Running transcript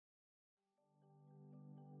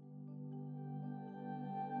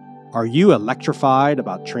Are you electrified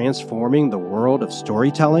about transforming the world of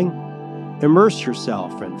storytelling? Immerse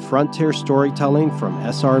yourself in frontier storytelling from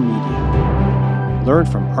SR Media. Learn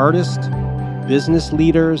from artists, business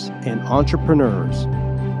leaders, and entrepreneurs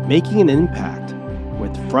making an impact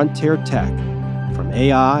with frontier tech from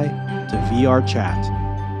AI to VR chat.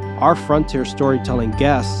 Our frontier storytelling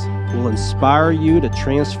guests will inspire you to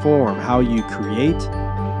transform how you create,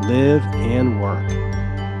 live, and work.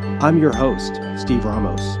 I'm your host, Steve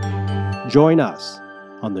Ramos. Join us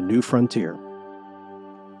on the New Frontier.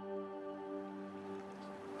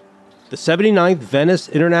 The 79th Venice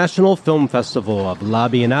International Film Festival of La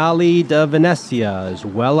Biennale di Venezia is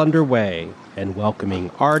well underway and welcoming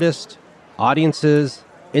artists, audiences,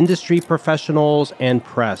 industry professionals, and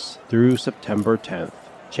press through September 10th.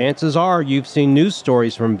 Chances are you've seen news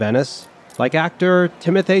stories from Venice, like actor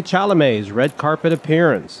Timothée Chalamet's red carpet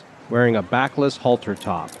appearance wearing a backless halter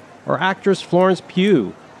top, or actress Florence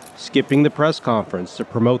Pugh skipping the press conference to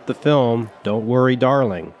promote the film Don't Worry,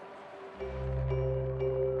 Darling.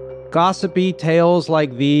 Gossipy tales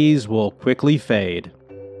like these will quickly fade.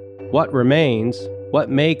 What remains,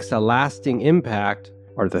 what makes a lasting impact,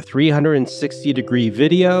 are the 360-degree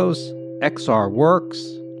videos, XR works,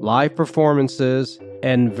 live performances,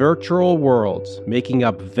 and virtual worlds making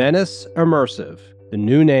up Venice Immersive, the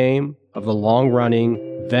new name of the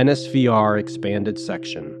long-running Venice VR expanded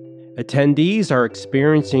section. Attendees are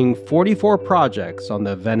experiencing 44 projects on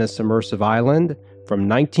the Venice Immersive Island from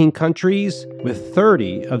 19 countries, with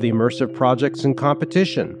 30 of the immersive projects in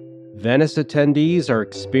competition. Venice attendees are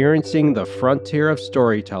experiencing the frontier of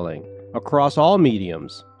storytelling across all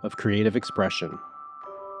mediums of creative expression.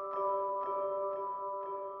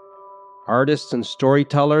 Artist and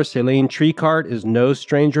storyteller Celine Tricart is no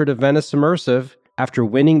stranger to Venice Immersive after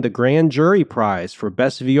winning the Grand Jury Prize for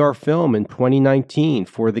Best VR Film in 2019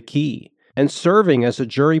 for The Key, and serving as a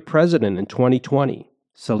jury president in 2020.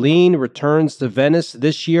 Celine returns to Venice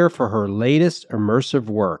this year for her latest immersive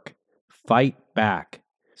work, Fight Back.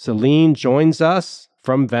 Celine joins us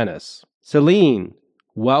from Venice. Celine,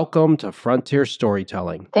 welcome to Frontier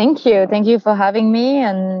Storytelling. Thank you. Thank you for having me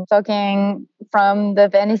and talking from the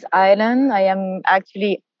Venice Island. I am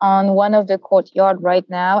actually on one of the courtyard right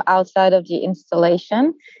now outside of the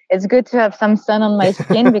installation. It's good to have some sun on my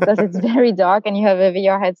skin because it's very dark and you have a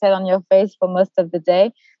VR headset on your face for most of the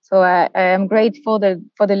day. So I am grateful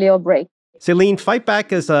for the little break. Celine, Fight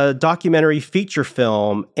Back is a documentary feature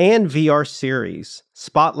film and VR series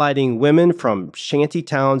spotlighting women from shanty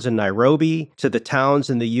towns in Nairobi to the towns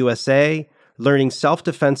in the USA, learning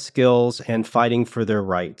self-defense skills and fighting for their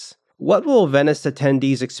rights. What will Venice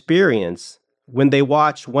attendees experience when they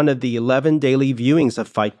watch one of the 11 daily viewings of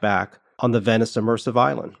Fight Back on the Venice Immersive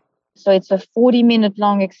Island? So it's a 40-minute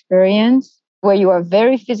long experience where you are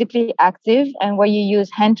very physically active and where you use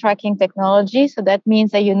hand tracking technology. So that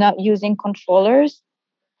means that you're not using controllers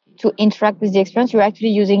to interact with the experience. You're actually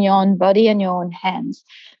using your own body and your own hands.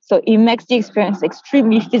 So it makes the experience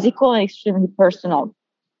extremely physical and extremely personal.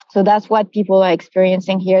 So that's what people are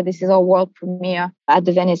experiencing here. This is our world premiere at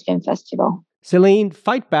the Venice Film Festival. Celine,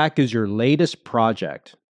 Fight Back is your latest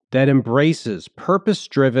project that embraces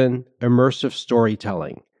purpose-driven, immersive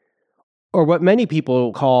storytelling, or what many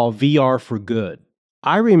people call VR for good.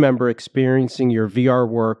 I remember experiencing your VR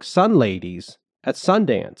work, Sun Ladies, at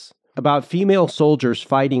Sundance, about female soldiers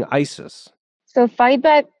fighting ISIS. So Fight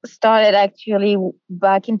Back started actually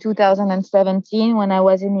back in 2017 when I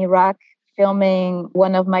was in Iraq filming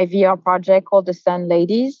one of my VR projects called the Sun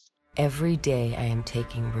Ladies. Every day I am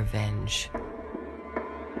taking revenge.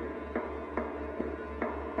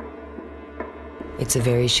 It's a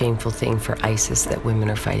very shameful thing for ISIS that women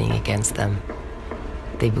are fighting against them.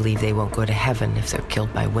 They believe they won't go to heaven if they're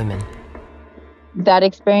killed by women. That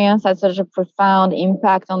experience had such a profound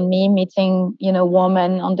impact on me, meeting,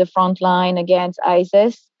 women on the front line against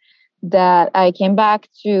ISIS, that I came back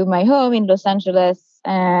to my home in Los Angeles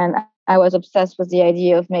and I was obsessed with the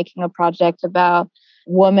idea of making a project about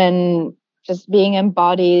women just being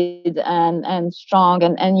embodied and strong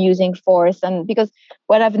and using force. And because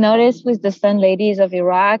what I've noticed with the Sun Ladies of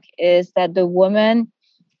Iraq is that the women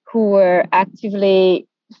who were actively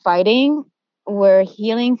fighting were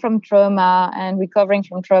healing from trauma and recovering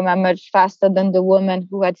from trauma much faster than the women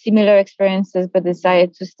who had similar experiences but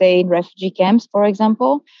decided to stay in refugee camps, for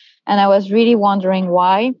example. And I was really wondering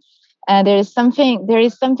why. And there is something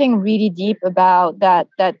really deep about that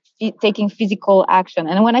taking physical action.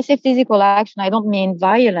 And when I say physical action, I don't mean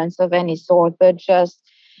violence of any sort, but just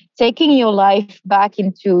taking your life back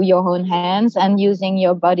into your own hands and using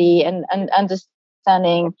your body and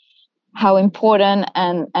understanding how important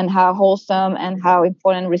and how wholesome and how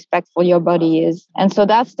important respectful your body is. And so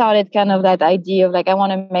that started kind of that idea of like, I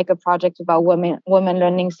want to make a project about women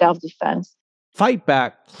learning self-defense. Fight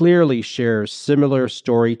Back clearly shares similar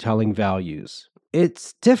storytelling values.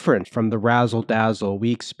 It's different from the razzle-dazzle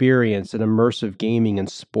we experience in immersive gaming and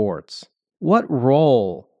sports. What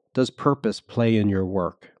role does purpose play in your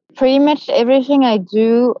work? Pretty much everything I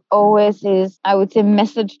do always is, I would say,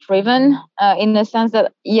 message driven, in the sense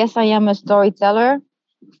that, yes, I am a storyteller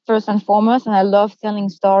first and foremost, and I love telling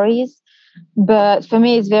stories. But for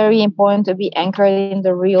me, it's very important to be anchored in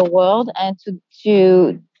the real world and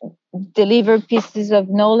to deliver pieces of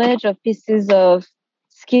knowledge or pieces of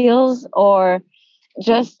skills, or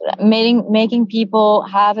just making people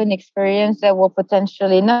have an experience that will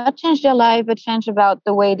potentially not change their life, but change about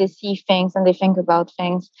the way they see things and they think about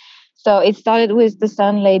things. So it started with the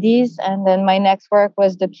Sun Ladies, and then my next work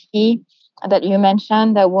was The Key that you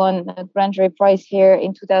mentioned, that won a Grand Jury Prize here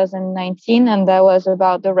in 2019, and that was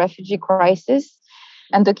about the refugee crisis.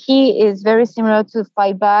 And The Key is very similar to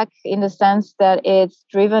Fight Back in the sense that it's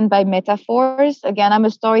driven by metaphors. Again, I'm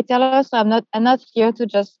a storyteller, so I'm not here to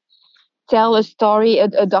just tell a story,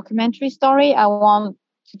 a documentary story. I want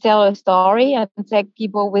to tell a story and take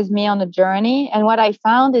people with me on a journey. And what I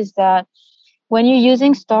found is that when you're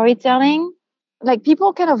using storytelling, like,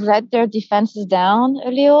 people kind of let their defenses down a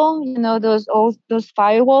little, those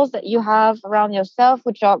firewalls that you have around yourself,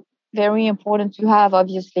 which are very important to have,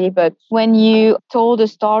 obviously. But when you told a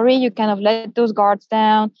story, you kind of let these guards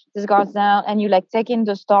down, and you like take in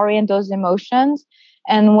the story and those emotions.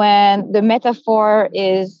 And when the metaphor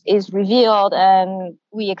is revealed and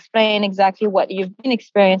we explain exactly what you've been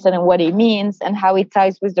experiencing and what it means and how it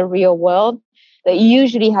ties with the real world, that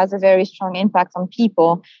usually has a very strong impact on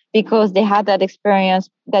people, because they had that experience,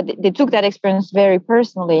 that they took that experience very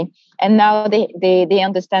personally, and now they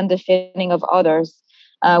understand the feeling of others,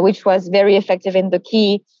 which was very effective in The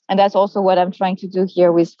Key. And that's also what I'm trying to do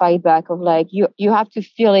here with Fight Back, of like, you have to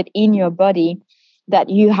feel it in your body, that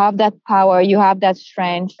you have that power, you have that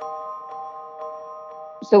strength.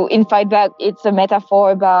 So in Fight Back, it's a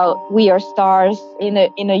metaphor about we are stars in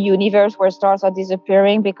a universe where stars are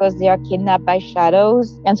disappearing because they are kidnapped by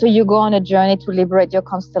shadows. And so you go on a journey to liberate your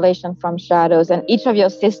constellation from shadows. And each of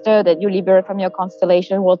your sisters that you liberate from your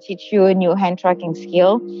constellation will teach you a new hand tracking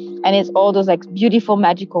skill. And it's all those like beautiful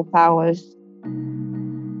magical powers.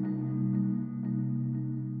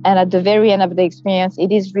 And at the very end of the experience,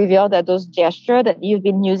 it is revealed that those gestures that you've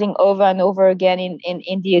been using over and over again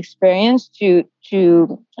in the experience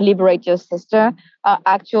to liberate your sister are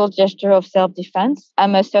actual gesture of self-defense.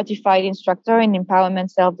 I'm a certified instructor in empowerment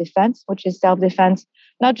self-defense, which is self-defense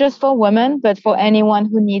not just for women, but for anyone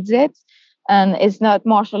who needs it. And it's not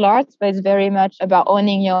martial arts, but it's very much about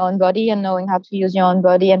owning your own body and knowing how to use your own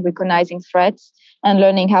body and recognizing threats and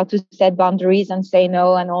learning how to set boundaries and say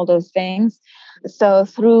no and all those things. So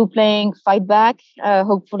through playing Fight Back,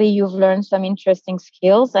 hopefully you've learned some interesting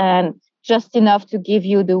skills, and just enough to give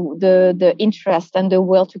you the interest and the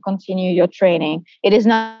will to continue your training. It is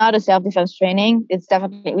not a self-defense training. It's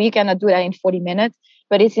definitely, we cannot do that in 40 minutes,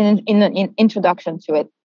 but it's in an introduction to it.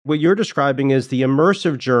 What you're describing is the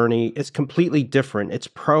immersive journey is completely different. It's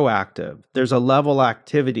proactive. There's a level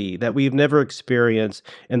activity that we've never experienced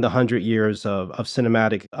in the 100 years of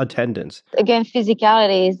cinematic attendance. Again,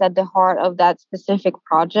 physicality is at the heart of that specific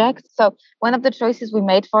project. So one of the choices we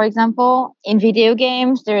made, for example, in video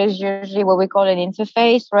games, there is usually what we call an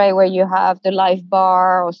interface, right? Where you have the life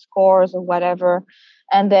bar or scores or whatever.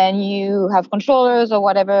 And then you have controllers or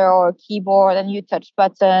whatever, or a keyboard, and you touch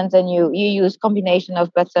buttons and you use combination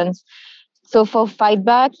of buttons. So for Fight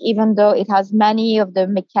Back, even though it has many of the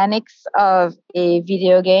mechanics of a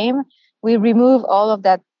video game, we remove all of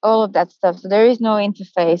that stuff. So there is no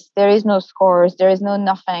interface, there is no scores, there is no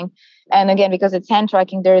nothing. And again, because it's hand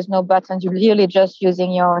tracking, there is no buttons. You're literally just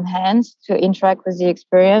using your own hands to interact with the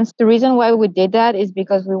experience. The reason why we did that is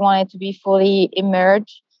because we wanted to be fully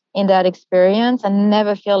immersed in that experience and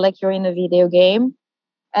never feel like you're in a video game.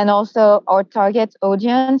 And also our target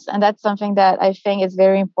audience, and that's something that I think is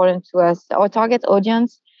very important to us. Our target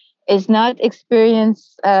audience is not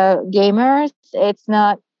experienced gamers. It's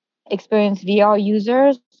not experienced VR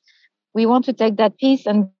users. We want to take that piece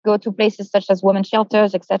and go to places such as women's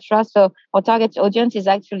shelters, etc. So our target audience is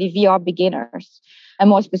actually VR beginners, and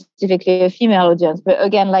more specifically a female audience. But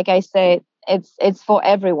again, like I say, it's for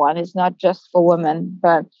everyone. It's not just for women.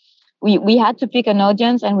 But we had to pick an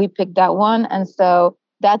audience, and we picked that one. And so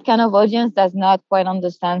that kind of audience does not quite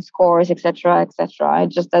understand scores, etc., etc. It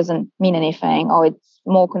just doesn't mean anything, or it's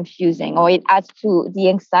more confusing, or it adds to the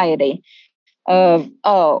anxiety of,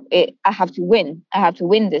 I have to win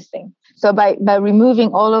this thing. So by removing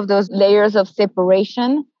all of those layers of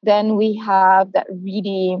separation, then we have that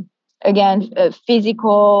really, again,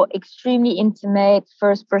 physical, extremely intimate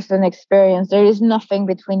first person experience. There is nothing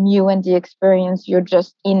between you and the experience. You're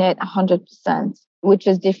just in it 100%, which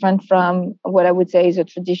is different from what I would say is a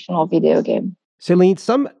traditional video game. Celine,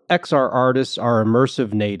 some XR artists are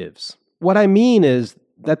immersive natives. What I mean is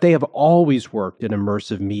that they have always worked in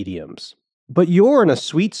immersive mediums. But you're in a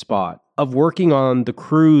sweet spot of working on the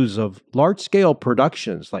crews of large-scale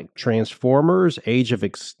productions like Transformers, Age of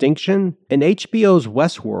Extinction, and HBO's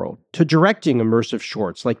Westworld, to directing immersive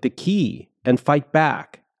shorts like The Key and Fight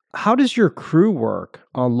Back. How does your crew work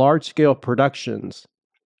on large-scale productions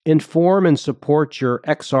inform and support your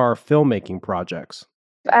XR filmmaking projects?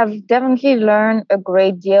 I've definitely learned a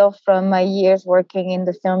great deal from my years working in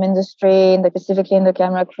the film industry, and specifically in the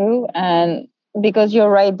camera crew. And because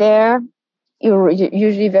you're right there, you're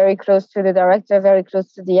usually very close to the director, very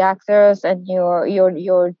close to the actors, and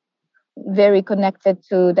you're very connected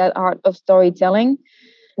to that art of storytelling.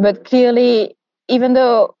 But clearly, even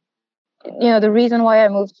though the reason why I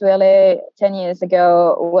moved to LA 10 years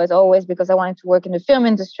ago was always because I wanted to work in the film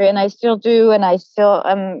industry, and I still do, and I still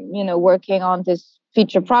am, working on this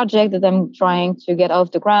feature project that I'm trying to get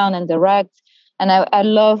off the ground and direct. And I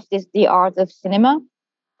love the art of cinema.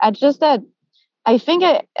 I think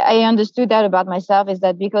I understood that about myself, is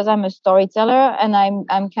that because I'm a storyteller and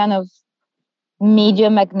I'm kind of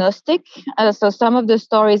medium agnostic. So some of the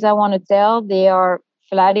stories I want to tell, they are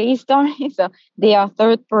flatty stories. So they are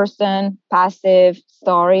third person passive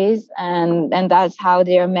stories, and that's how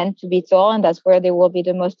they are meant to be told, and that's where they will be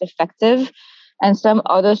the most effective. And some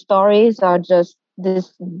other stories are just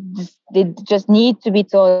they just need to be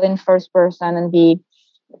told in first person and be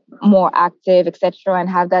more active, etc., and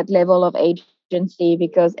have that level of agency,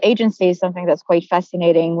 because agency is something that's quite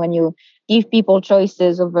fascinating when you give people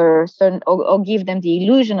choices over certain, or give them the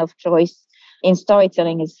illusion of choice in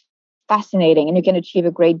storytelling, is fascinating, and you can achieve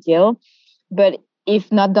a great deal. But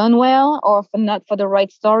if not done well, or not for the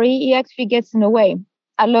right story, it actually gets in the way.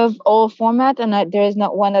 I love all format, and there is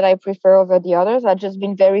not one that I prefer over the others. I've just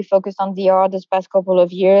been very focused on VR this past couple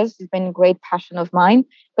of years. It's been a great passion of mine,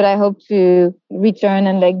 but I hope to return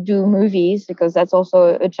and do movies, because that's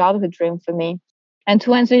also a childhood dream for me. And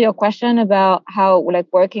to answer your question about how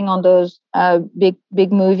working on those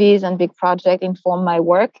big movies and big projects inform my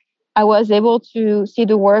work, I was able to see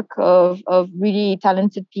the work of really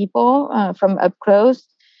talented people from up close.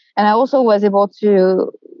 And I also was able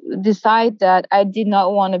to decide that I did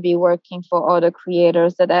not want to be working for other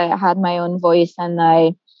creators, that I had my own voice. And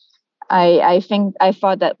I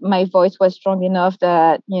thought that my voice was strong enough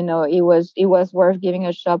that, it was worth giving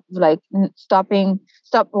a shot, stop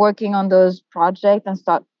working on those projects and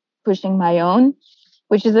start pushing my own,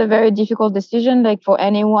 which is a very difficult decision. For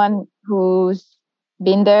anyone who's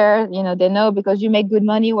been there, they know, because you make good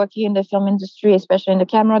money working in the film industry, especially in the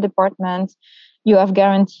camera department. You have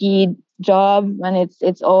guaranteed job, and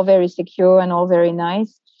it's all very secure and all very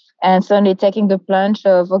nice. And suddenly taking the plunge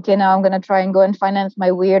of, okay, now I'm going to try and go and finance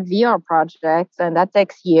my weird VR project, and that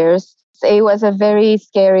takes years. So it was a very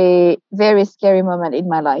scary moment in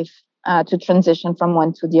my life to transition from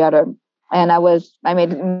one to the other. And I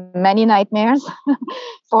made many nightmares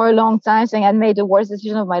for a long time, saying I made the worst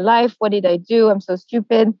decision of my life. What did I do? I'm so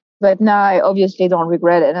stupid. But now I obviously don't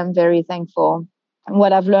regret it, and I'm very thankful.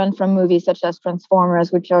 What I've learned from movies such as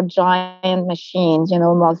Transformers, which are giant machines,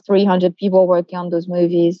 about 300 people working on those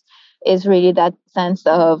movies, is really that sense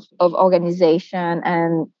of organization.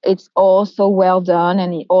 And it's also well done,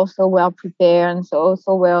 and it also well prepared, and so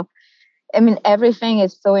also well. Everything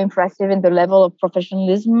is so impressive in the level of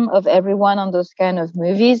professionalism of everyone on those kind of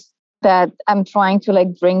movies, that I'm trying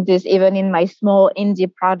to bring this even in my small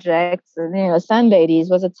indie projects. Sun Ladies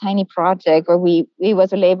was a tiny project where it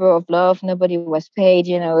was a labor of love. Nobody was paid,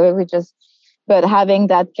 but having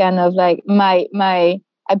that kind of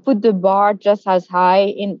I put the bar just as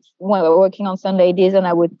high when working on Sun Ladies and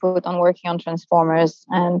I would put on working on Transformers.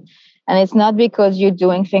 And it's not because you're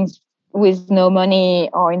doing things with no money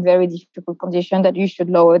or in very difficult conditions that you should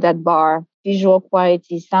lower that bar. Visual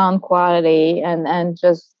quality, sound quality, and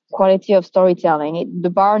just quality of storytelling. The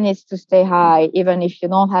bar needs to stay high. Even if you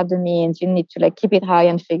don't have the means, you need to keep it high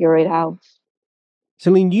and figure it out.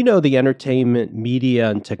 Celine, the entertainment, media,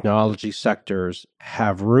 and technology sectors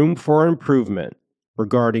have room for improvement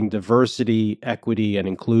regarding diversity, equity, and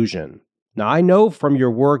inclusion. Now, I know from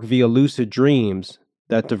your work via Lucid Dreams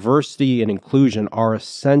that diversity and inclusion are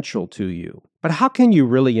essential to you. But how can you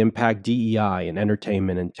really impact DEI in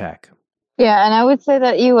entertainment and tech? Yeah, and I would say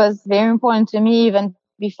that it was very important to me even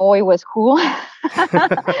before it was cool.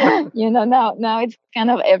 Now it's kind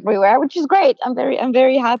of everywhere, which is great. I'm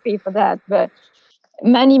very happy for that. But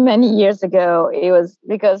many years ago, it was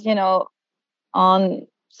because, on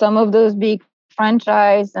some of those big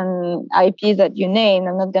franchise and IPs that you named,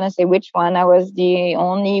 I'm not going to say which one, I was the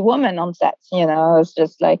only woman on set. It's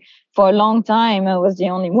just like for a long time, I was the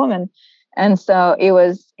only woman. And so it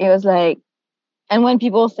was like, and when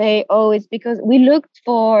people say, oh, it's because we looked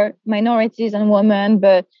for minorities and women,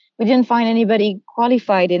 but we didn't find anybody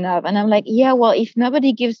qualified enough. And I'm like, yeah, well, if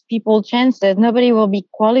nobody gives people chances, nobody will be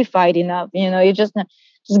qualified enough. You just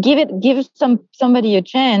give somebody a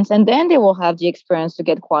chance, and then they will have the experience to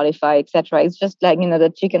get qualified, etc. It's just like,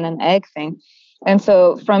 the chicken and egg thing. And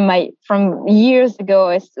so from years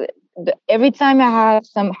ago, every time I have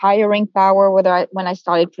some hiring power, when I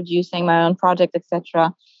started producing my own project,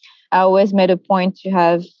 etc., I always made a point to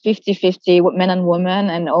have 50-50 men and women,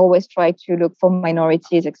 and always try to look for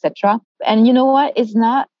minorities, etc. And you know what? It's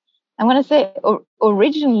not, I want to say,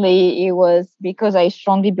 originally it was because I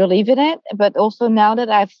strongly believe in it, but also now that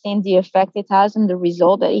I've seen the effect it has and the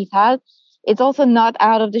result that it has, it's also not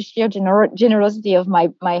out of the sheer generosity of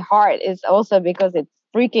my heart. It's also because it's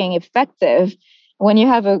freaking effective. When you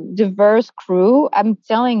have a diverse crew, I'm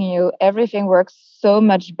telling you, everything works so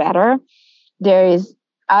much better. There is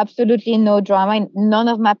absolutely no drama. None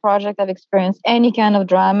of my projects have experienced any kind of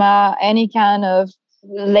drama, any kind of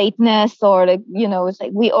lateness, or it's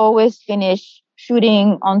like we always finish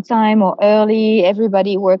shooting on time or early.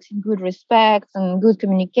 Everybody works in good respect and good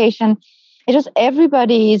communication. It's just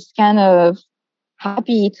everybody is kind of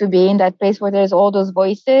happy to be in that place where there's all those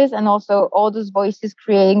voices, and also all those voices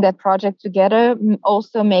creating that project together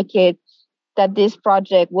also make it that this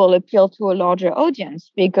project will appeal to a larger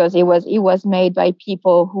audience, because it was made by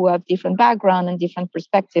people who have different background and different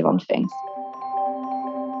perspective on things.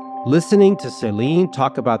 Listening to Celine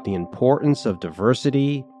talk about the importance of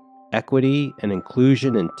diversity, equity, and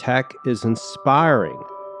inclusion in tech is inspiring.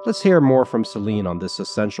 Let's hear more from Celine on this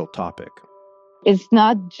essential topic. It's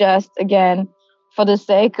not just, again, for the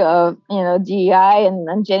sake of, DEI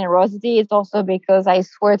and generosity. It's also because I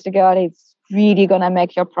swear to God, it's really going to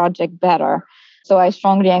make your project better. So I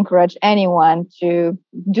strongly encourage anyone to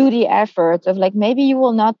do the effort of, like, maybe you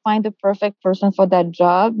will not find the perfect person for that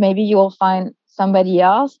job. Maybe you will find somebody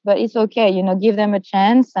else, but it's okay. Give them a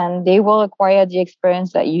chance and they will acquire the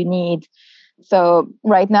experience that you need. So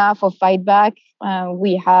right now for Fight Back,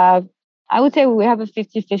 we have a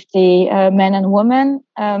 50-50 men and women.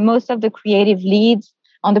 Most of the creative leads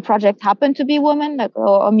on the project happen to be women, like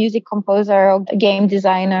a music composer, a game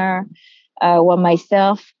designer, or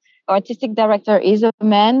myself. Artistic director is a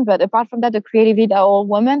man, but apart from that, the creative lead are all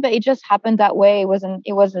women. But it just happened that way. It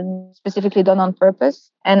wasn't specifically done on purpose.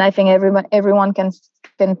 And I think everyone can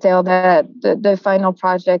tell that the final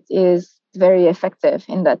project is very effective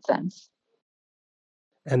in that sense.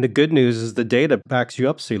 And the good news is the data backs you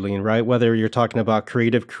up, Celine, right? Whether you're talking about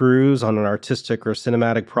creative crews on an artistic or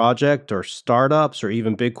cinematic project, or startups, or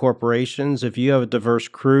even big corporations, if you have a diverse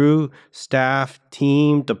crew, staff,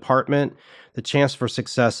 team, department, the chance for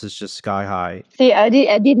success is just sky high. See, I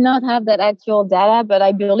did not have that actual data, but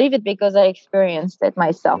I believe it because I experienced it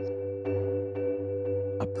myself.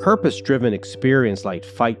 A purpose-driven experience like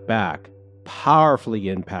Fight Back powerfully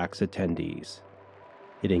impacts attendees.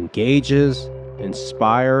 It engages,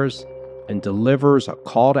 inspires, and delivers a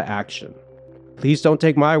call to action. Please don't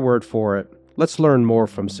take my word for it. Let's learn more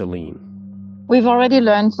from Celine. We've already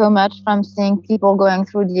learned so much from seeing people going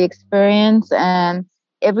through the experience, and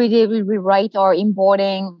every day we rewrite our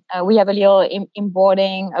onboarding. We have a little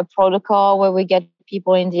onboarding a protocol where we get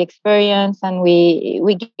people in the experience, and we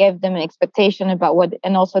give them an expectation about what,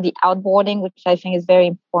 and also the outboarding, which I think is very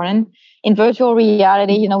important. In virtual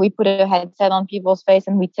reality, we put a headset on people's face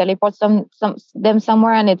and we teleport them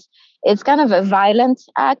somewhere, and it's kind of a violent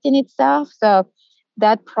act in itself. So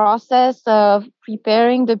that process of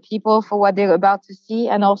preparing the people for what they're about to see,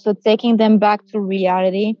 and also taking them back to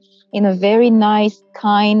reality in a very nice,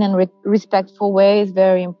 kind, and respectful way is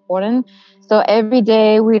very important. So every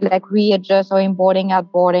day we readjust our onboarding,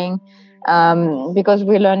 outboarding, because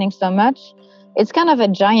we're learning so much. It's kind of a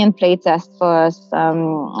giant play test for us,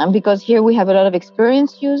 because here we have a lot of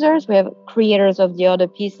experienced users. We have creators of the other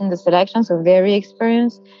piece in the selection, so very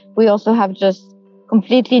experienced. We also have just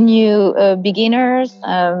completely new beginners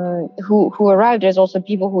who arrive. There's also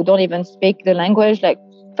people who don't even speak the language. Like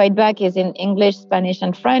Fight Back is in English, Spanish,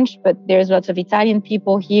 and French, but there's lots of Italian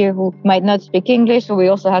people here who might not speak English, so we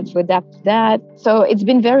also have to adapt to that. So it's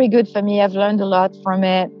been very good for me. I've learned a lot from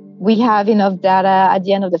it. We have enough data at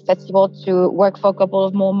the end of the festival to work for a couple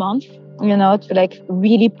of more months, to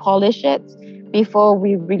really polish it. before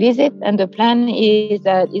we release it. And the plan is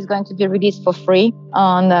that it's going to be released for free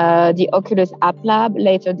on the Oculus App Lab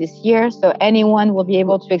later this year. So anyone will be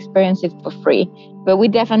able to experience it for free. But we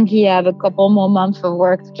definitely have a couple more months of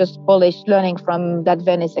work to just polish learning from that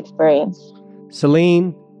Venice experience.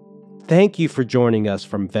 Celine, thank you for joining us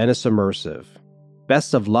from Venice Immersive.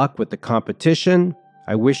 Best of luck with the competition.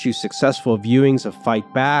 I wish you successful viewings of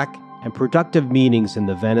Fight Back and productive meetings in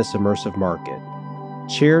the Venice Immersive market.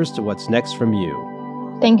 Cheers to what's next from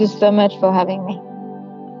you. Thank you so much for having me.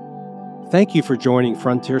 Thank you for joining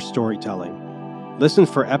Frontier Storytelling. Listen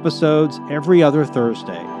for episodes every other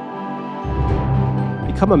Thursday.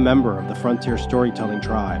 Become a member of the Frontier Storytelling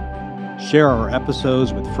Tribe. Share our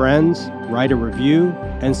episodes with friends, write a review,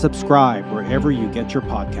 and subscribe wherever you get your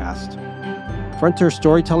podcast. Frontier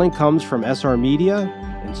Storytelling comes from SR Media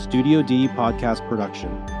and Studio D Podcast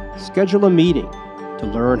Production. Schedule a meeting to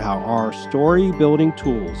learn how our story-building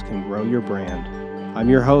tools can grow your brand. I'm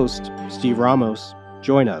your host, Steve Ramos.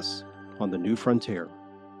 Join us on the New Frontier.